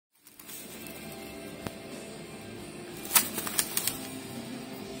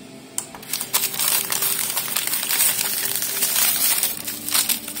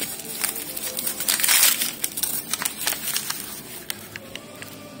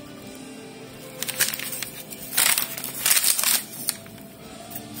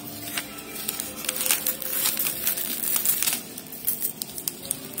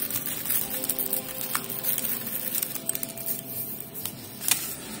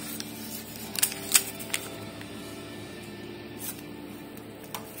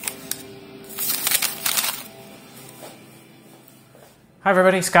Hi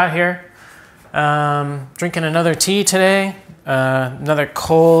everybody, Scott here. Drinking another tea today. Another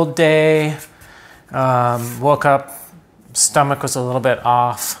cold day. Woke up, stomach was a little bit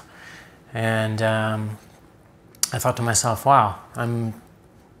off, and I thought to myself, wow, I'm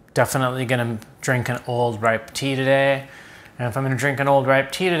definitely gonna drink an old ripe tea today. And if I'm gonna drink an old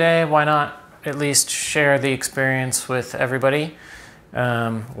ripe tea today, why not at least share the experience with everybody,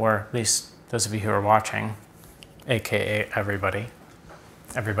 or at least those of you who are watching, aka everybody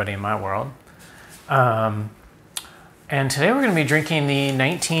in my world. And today we're going to be drinking the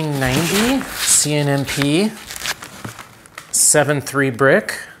 1990 CNNP 7.3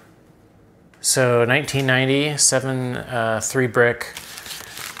 brick. So 1990 7.3 brick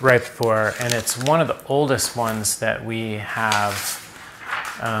Ripe Pu-erh, and it's one of the oldest ones that we have.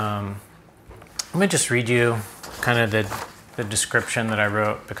 Let me just read you kind of the description that I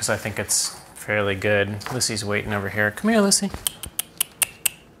wrote because I think it's fairly good. Lucy's waiting over here. Come here, Lucy.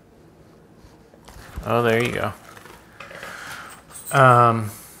 Oh, there you go.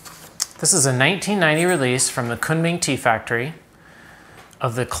 This is a 1990 release from the Kunming Tea Factory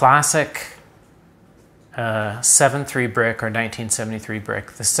of the classic 7.3 brick or 1973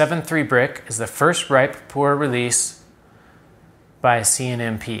 brick. The 7.3 brick is the first Ripe Pu-erh release by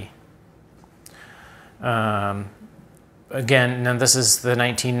CNNP. Again, now this is the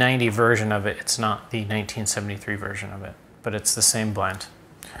 1990 version of it. It's not the 1973 version of it, but it's the same blend.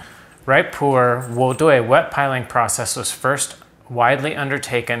 Ripe Pu-erh Wodui wet piling process was first widely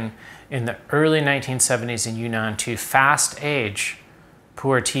undertaken in the early 1970s in Yunnan to fast age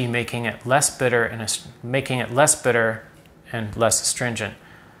pu'er tea, making it less bitter and less astringent,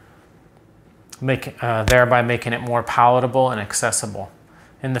 thereby making it more palatable and accessible.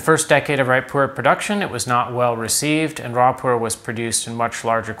 In the first decade of ripe pu'er production, it was not well received, and raw pu'er was produced in much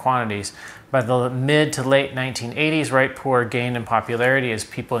larger quantities. By the mid to late 1980s, ripe pu'er gained in popularity as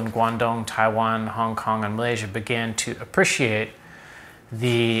people in Guangdong, Taiwan, Hong Kong, and Malaysia began to appreciate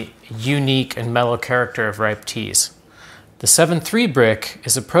the unique and mellow character of ripe teas. The 7.3 brick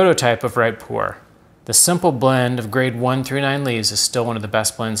is a prototype of ripe pu'er. The simple blend of grade 1 through 9 leaves is still one of the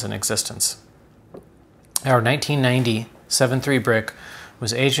best blends in existence. Our 1990 7.3 brick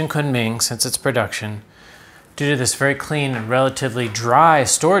was aged in Kunming since its production. Due to this very clean and relatively dry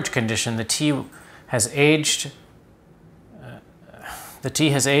storage condition, the tea has aged through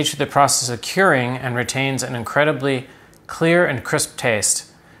the process of curing and retains an incredibly clear and crisp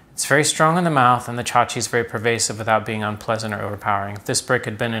taste. It's very strong in the mouth, and the chachi is very pervasive without being unpleasant or overpowering. If this brick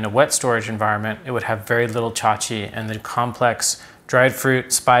had been in a wet storage environment, it would have very little chachi, and the complex dried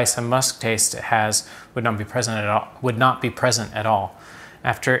fruit, spice, and musk taste it has would not be present at all.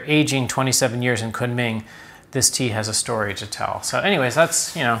 After aging 27 years in Kunming, this tea has a story to tell. So anyways,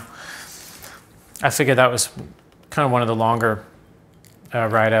 that's, I figured that was kind of one of the longer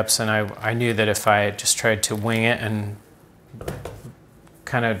write-ups, and I knew that if I just tried to wing it and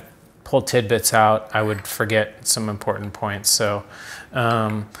kind of pull tidbits out, I would forget some important points. So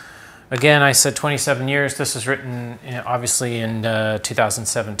again, I said 27 years. This was written obviously in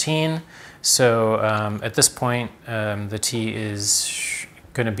 2017. So at this point, the tea is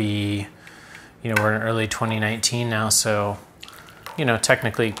going to be, we're in early 2019 now, so,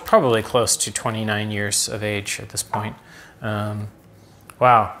 technically probably close to 29 years of age at this point.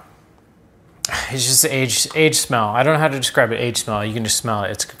 Wow. It's just age smell. I don't know how to describe it, age smell. You can just smell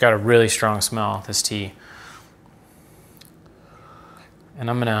it. It's got a really strong smell, this tea. And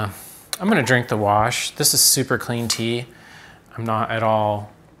I'm gonna drink the wash. This is super clean tea. I'm not at all,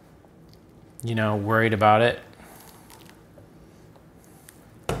 worried about it.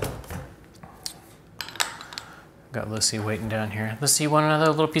 Got Lucy waiting down here. Lucy, you want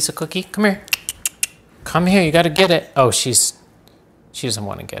another little piece of cookie? Come here. Come here, you gotta get it. Oh, she doesn't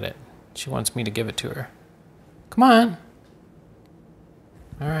want to get it. She wants me to give it to her. Come on.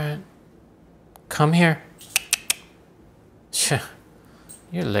 All right. Come here.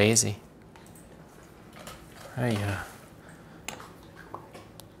 You're lazy. Oh, yeah.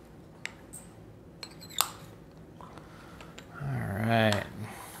 All right.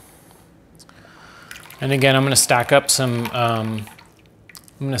 And again, I'm going to stack up some.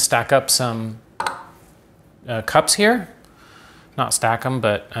 Cups here. Not stack them,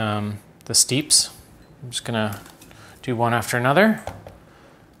 but the steeps. I'm just going to do one after another.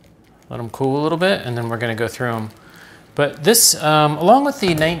 Let them cool a little bit, and then we're going to go through them. But this, along with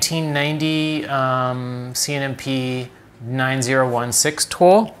the 1990 CNNP 9016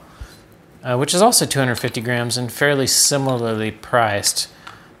 toll, which is also 250 grams and fairly similarly priced.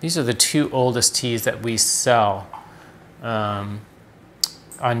 These are the two oldest teas that we sell on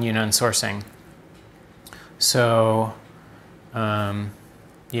Yunnan sourcing. So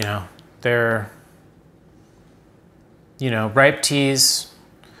You know, they're, you know, ripe teas,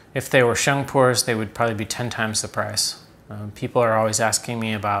 if they were sheng pu'ers, they would probably be 10 times the price. People are always asking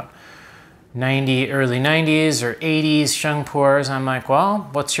me about early 90s or 80s sheng pu'ers. I'm like, well,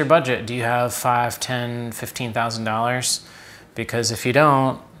 what's your budget? Do you have $5, $10, $15,000? Because if you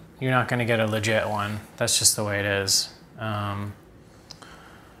don't, you're not going to get a legit one. That's just the way it is. Early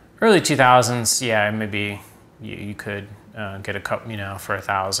 2000s, yeah, maybe you could get a cup, you know, for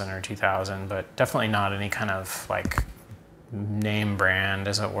 1,000 or 2,000, but definitely not any kind of like name brand,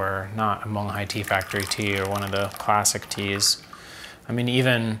 as it were. Not a Meng Tea Factory tea or one of the classic teas. I mean,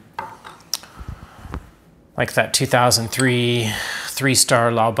 even like that 2003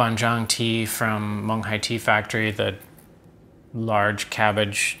 3-star Lao Banjiang tea from Meng Tea Factory, the large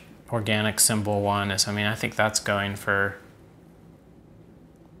cabbage organic symbol one is, I mean, I think that's going for,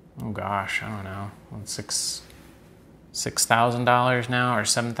 oh gosh, I don't know, $6,000 now or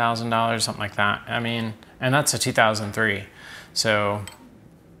 $7,000, something like that. I mean, and that's a 2003. So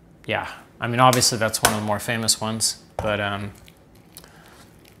yeah, I mean, obviously that's one of the more famous ones, but I'm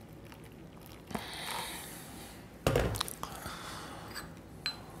gonna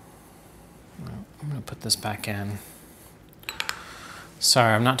put this back in.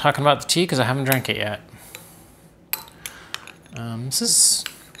 Sorry, I'm not talking about the tea because I haven't drank it yet. This is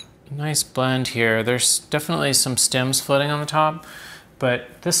a nice blend here. There's definitely some stems floating on the top,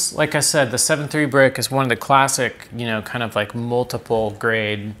 but this, like I said, the 7.3 brick is one of the classic, you know, kind of like multiple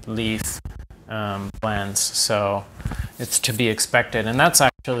grade leaf blends. So it's to be expected. And that's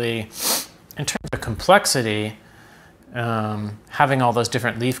actually, in terms of complexity, having all those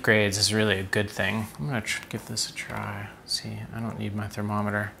different leaf grades is really a good thing. I'm gonna give this a try. See, I don't need my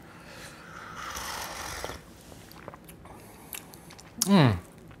thermometer.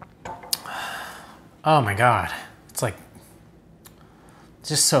 Oh my God, it's like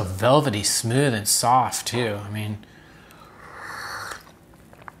just so velvety smooth and soft too. I mean,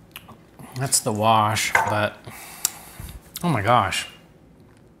 that's the wash, but oh my gosh,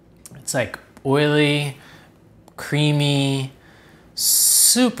 it's like oily, creamy,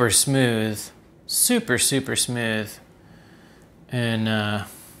 super smooth, super smooth, and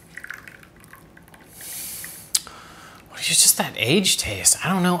it's just that age taste. I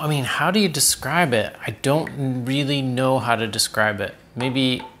don't know. I mean, how do you describe it? I don't really know how to describe it.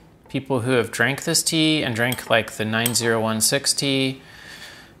 Maybe people who have drank this tea and drank like the 9016 tea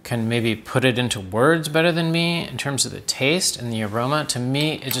can maybe put it into words better than me in terms of the taste and the aroma. To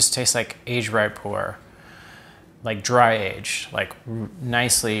me, it just tastes like aged ripe pu'er, like dry aged, like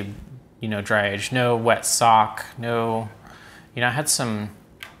nicely, you know, dry aged. No wet sock, no, you know, I had some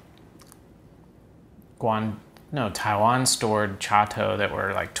Taiwan stored chateau that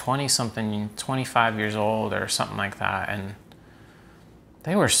were like 20-something, 25 years old or something like that. And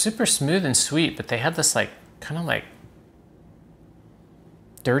they were super smooth and sweet, but they had this like, kind of like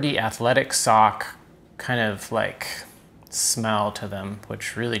dirty athletic sock kind of like smell to them,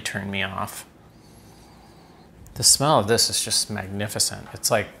 which really turned me off. The smell of this is just magnificent. It's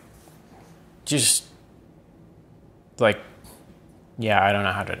like, just like, yeah, I don't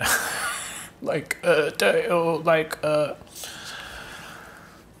know how to,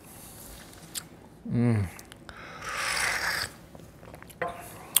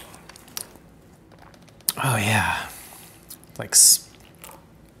 Oh yeah, it's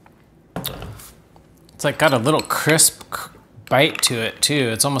like got a little crisp bite to it too.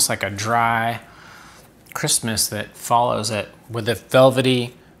 It's almost like a dry crispness that follows it with a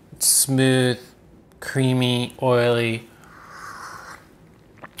velvety, smooth, creamy, oily.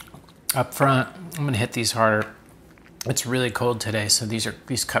 Up front, I'm gonna hit these harder. It's really cold today, so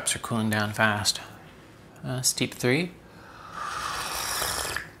these cups are cooling down fast. Steep 3.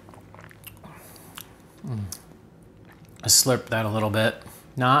 I slurped that a little bit.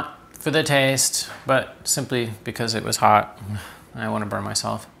 Not for the taste, but simply because it was hot. I want to burn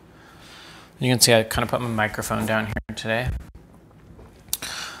myself. You can see I kind of put my microphone down here today.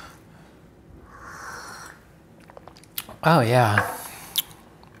 Oh yeah.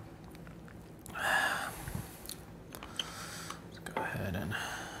 Let's go ahead and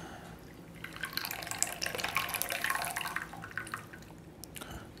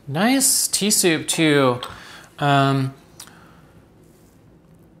nice tea soup too.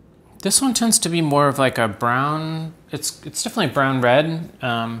 This one tends to be more of like a brown, it's definitely brown red,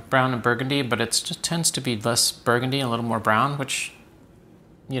 brown and burgundy, but it just tends to be less burgundy and a little more brown, which,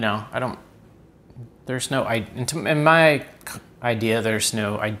 you know, in my idea, there's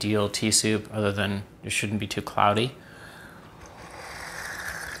no ideal tea soup other than it shouldn't be too cloudy.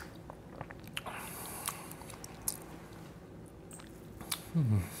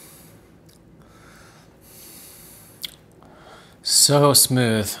 so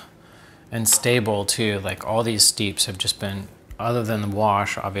smooth and stable too. Like all these steeps have just been, other than the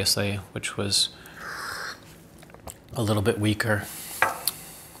wash, obviously, which was a little bit weaker. All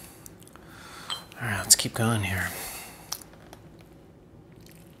right, let's keep going here.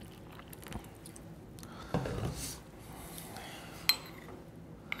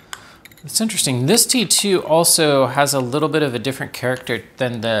 It's interesting. This tea too also has a little bit of a different character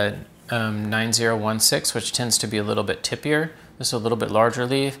than the 9016, which tends to be a little bit tippier. This is a little bit larger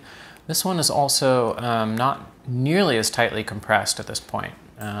leaf. This one is also not nearly as tightly compressed at this point.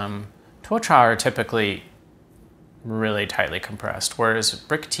 Tuo cha are typically really tightly compressed, whereas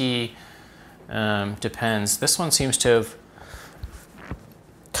brick tea depends. This one seems to have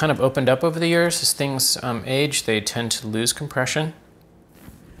kind of opened up over the years. As things age, they tend to lose compression.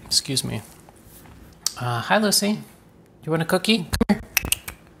 Excuse me. Hi, Lucy. You want a cookie? Come here.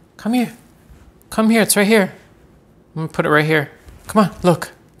 Come here. Come here. It's right here. I'm gonna put it right here. Come on,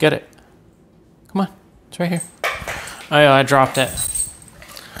 look. Get it. Come on. It's right here. Oh, yeah, I dropped it.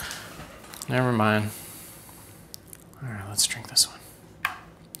 Never mind. All right, let's drink this one.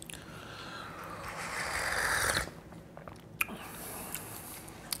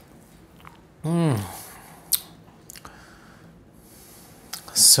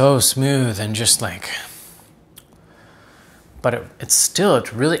 So smooth and just like, but it's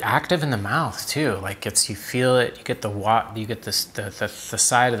really active in the mouth too. Like you feel it, you get the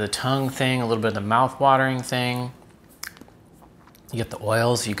side of the tongue thing, a little bit of the mouth watering thing. You get the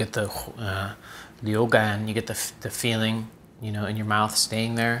oils, you get the liugan, you get the feeling, you know, in your mouth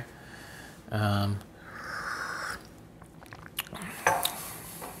staying there.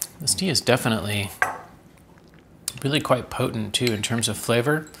 This tea is definitely really quite potent too in terms of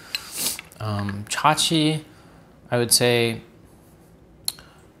flavor. Chachi, I would say,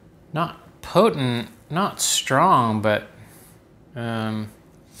 not potent, not strong, but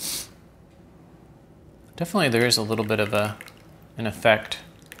definitely there is a little bit of an effect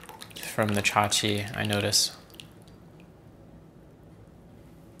from the chachi, I notice.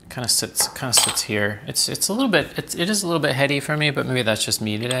 Kind of sits here. It's a little bit, it is a little bit heady for me, but maybe that's just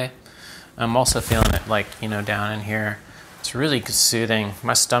me today. I'm also feeling it, like, you know, down in here. It's really soothing.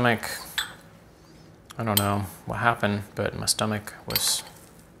 My stomach, I don't know what happened, but my stomach was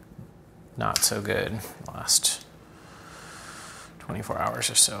not so good the last 24 hours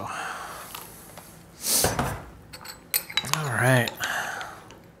or so. All right.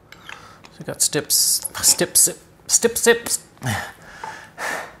 So we got steep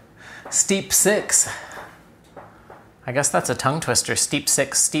six. I guess that's a tongue twister. Steep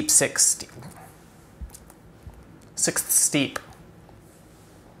six, sixth steep.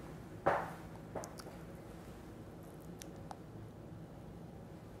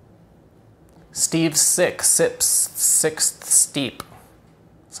 Steve six, sips, sixth steep.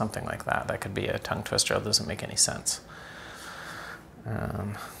 Something like that. That could be a tongue twister. It doesn't make any sense.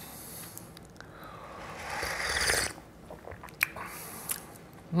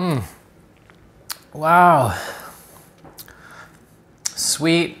 Wow.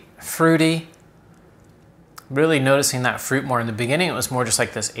 Sweet, fruity. Really noticing that fruit more. In the beginning, it was more just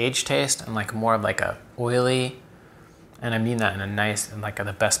like this aged taste and like more of like a oily, and I mean that in a nice and like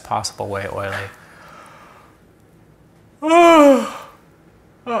the best possible way, oily. Oh,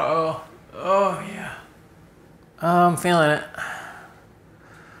 uh-oh. Oh, yeah. I'm feeling it.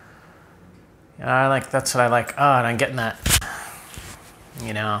 Yeah, that's what I like. Oh, and I'm getting that,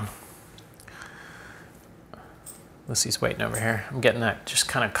 you know. Lucy's waiting over here. I'm getting that just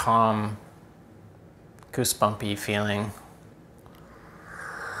kind of calm, goosebumpy feeling.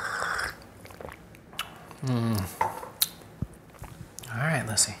 All right,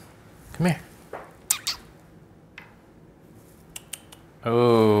 Lucy, come here.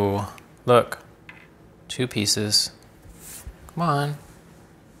 Oh, look, 2 pieces. Come on,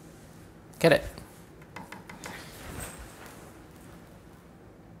 get it.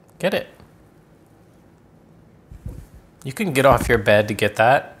 Get it. You can get off your bed to get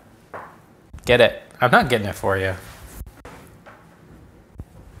that. Get it. I'm not getting it for you.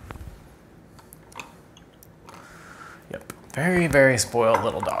 Yep. Very, very spoiled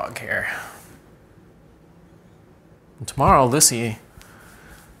little dog here. And tomorrow, Lucy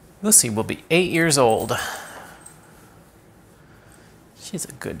will be 8 years old. She's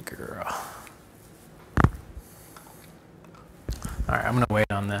a good girl. All right, I'm gonna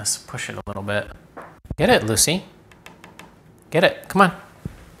wait on this. Push it a little bit. Get it, Lucy. Get it. Come on.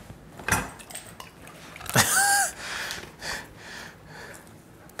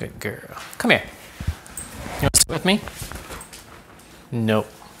 Good girl. Come here. You want to sit with me? Nope.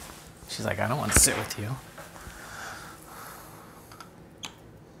 She's like, I don't want to sit with you.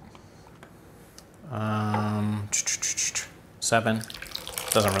 7.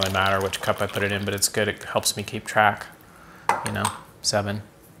 Doesn't really matter which cup I put it in, but it's good. It helps me keep track, you know, 7.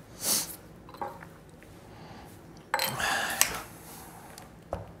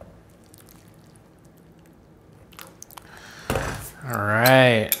 All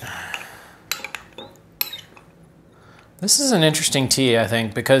right. This is an interesting tea, I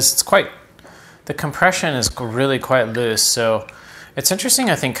think, because it's quite, the compression is really quite loose. So it's interesting,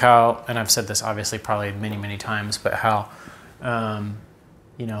 I think, how, and I've said this obviously probably many, many times, but how,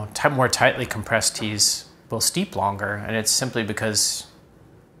 you know, more tightly compressed teas will steep longer. And it's simply because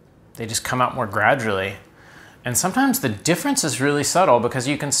they just come out more gradually. And sometimes the difference is really subtle because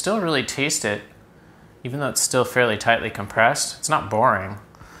you can still really taste it, even though it's still fairly tightly compressed. It's not boring.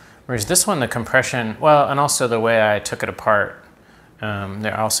 Whereas this one, the compression, well, and also the way I took it apart,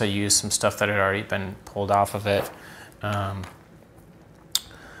 they also used some stuff that had already been pulled off of it.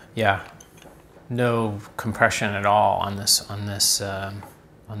 Yeah, no compression at all on this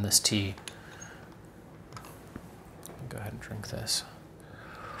tea. Go ahead and drink this.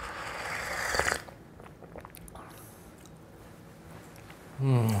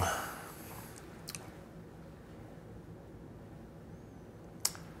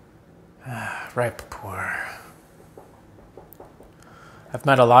 Ripe Pu-erh. I've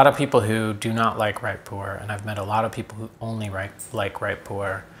met a lot of people who do not like Ripe Pu-erh, and I've met a lot of people who only like Ripe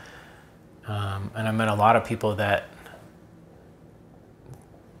Pu-erh. And I've met a lot of people that,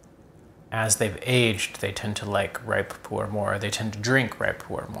 as they've aged, they tend to like Ripe Pu-erh more. They tend to drink Ripe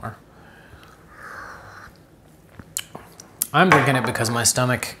Pu-erh more. I'm drinking it because my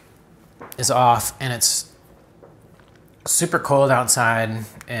stomach is off and it's super cold outside.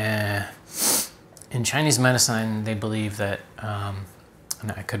 In Chinese medicine, they believe that,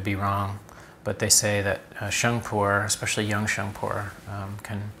 and I could be wrong, but they say that sheng pu'er, especially young sheng pu'er,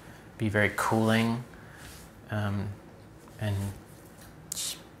 can be very cooling and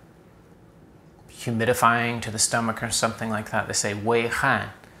humidifying to the stomach or something like that. They say wei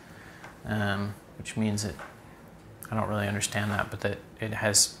han, which means that, I don't really understand that, but that it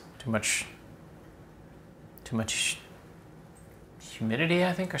has too much humidity,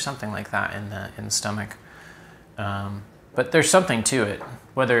 I think, or something like that in the stomach. But there's something to it,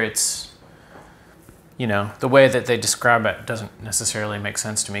 whether it's, you know, the way that they describe it doesn't necessarily make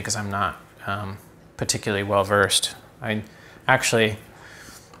sense to me because I'm not particularly well versed. I actually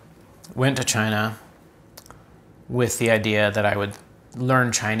went to China with the idea that I would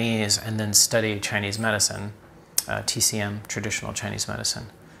learn Chinese and then study Chinese medicine, TCM, traditional Chinese medicine.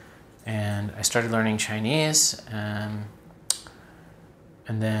 And I started learning Chinese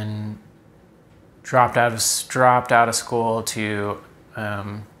and then dropped out of school to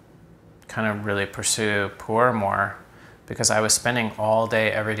kind of really pursue pu'er more because I was spending all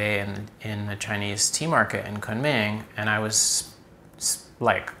day, every day in the Chinese tea market in Kunming, and I was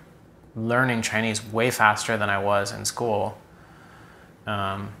like learning Chinese way faster than I was in school.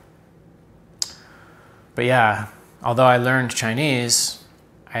 But yeah, although I learned Chinese,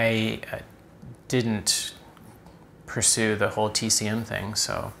 I didn't pursue the whole TCM thing.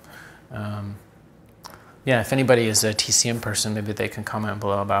 So yeah, if anybody is a TCM person, maybe they can comment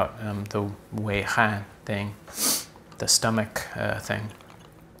below about the wei han thing, the stomach thing.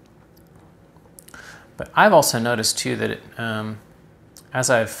 But I've also noticed too that as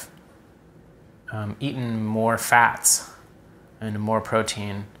I've eaten more fats and more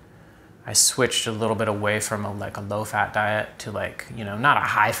protein, I switched a little bit away from a low-fat diet to, like, you know, not a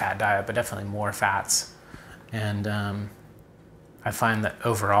high-fat diet, but definitely more fats. And I find that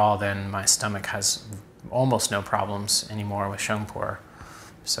overall then my stomach has almost no problems anymore with sheng pu'er.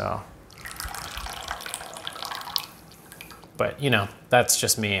 So, but you know, that's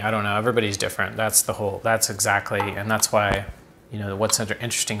just me. I don't know, everybody's different. That's exactly, and that's why, you know, what's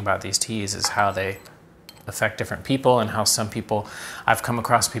interesting about these teas is how they affect different people and how some people, I've come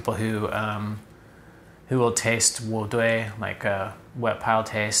across people who will taste wu dui, like a wet pile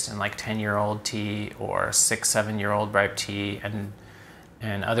taste, and like 10-year-old tea or 6-7-year-old ripe tea, and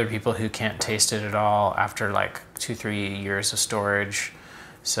other people who can't taste it at all after like 2-3 years of storage.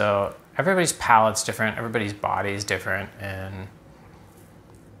 So everybody's palate's different, everybody's body's different, and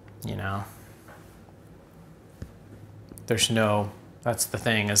you know, that's the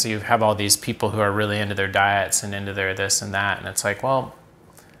thing, is you have all these people who are really into their diets and into their this and that, and it's like, well,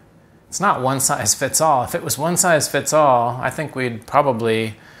 it's not one size fits all. If it was one size fits all, I think we'd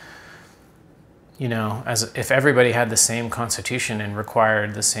probably, you know, if everybody had the same constitution and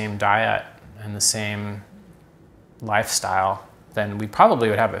required the same diet and the same lifestyle, then we probably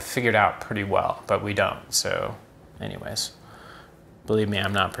would have it figured out pretty well, but we don't. So anyways, believe me,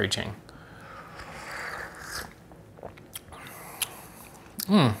 I'm not preaching.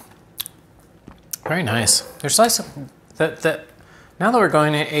 Very nice. There's like some, now that we're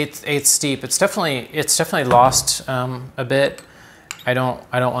going to eighth steep, it's definitely lost a bit. I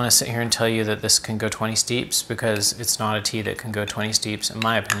don't want to sit here and tell you that this can go 20 steeps, because it's not a tea that can go 20 steeps, in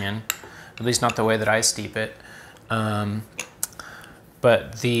my opinion. At least not the way that I steep it. But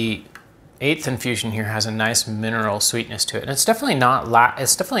the 8th infusion here has a nice mineral sweetness to it, and it's definitely not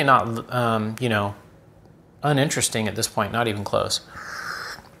you know, uninteresting at this point, not even close.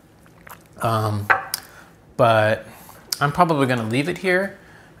 But I'm probably going to leave it here,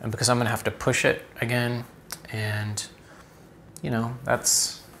 and because I'm going to have to push it again, and you know, I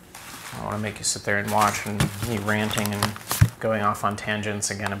don't want to make you sit there and watch and me ranting and going off on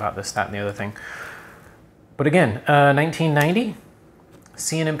tangents again about this, that, and the other thing. But again, 1990,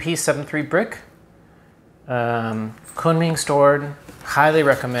 CNNP 7.3 brick, Kunming stored, highly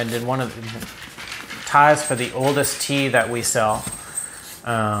recommended, one of the ties for the oldest tea that we sell.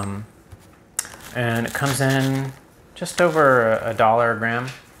 And it comes in just over $1 a gram,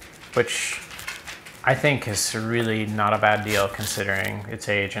 which I think is really not a bad deal considering its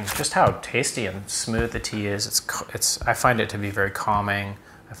age and just how tasty and smooth the tea is. I find it to be very calming.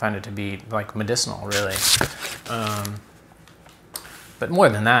 I find it to be like medicinal, really. But more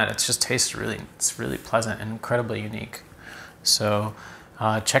than that, it just tastes it's really pleasant and incredibly unique. So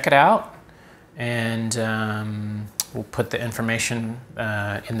check it out, and we'll put the information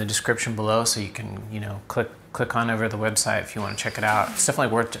in the description below, so you can, you know, click on over to the website if you want to check it out. It's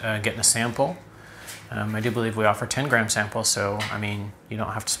definitely worth getting a sample. I do believe we offer 10-gram samples, so I mean, you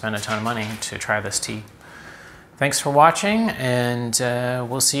don't have to spend a ton of money to try this tea. Thanks for watching, and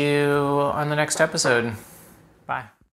we'll see you on the next episode.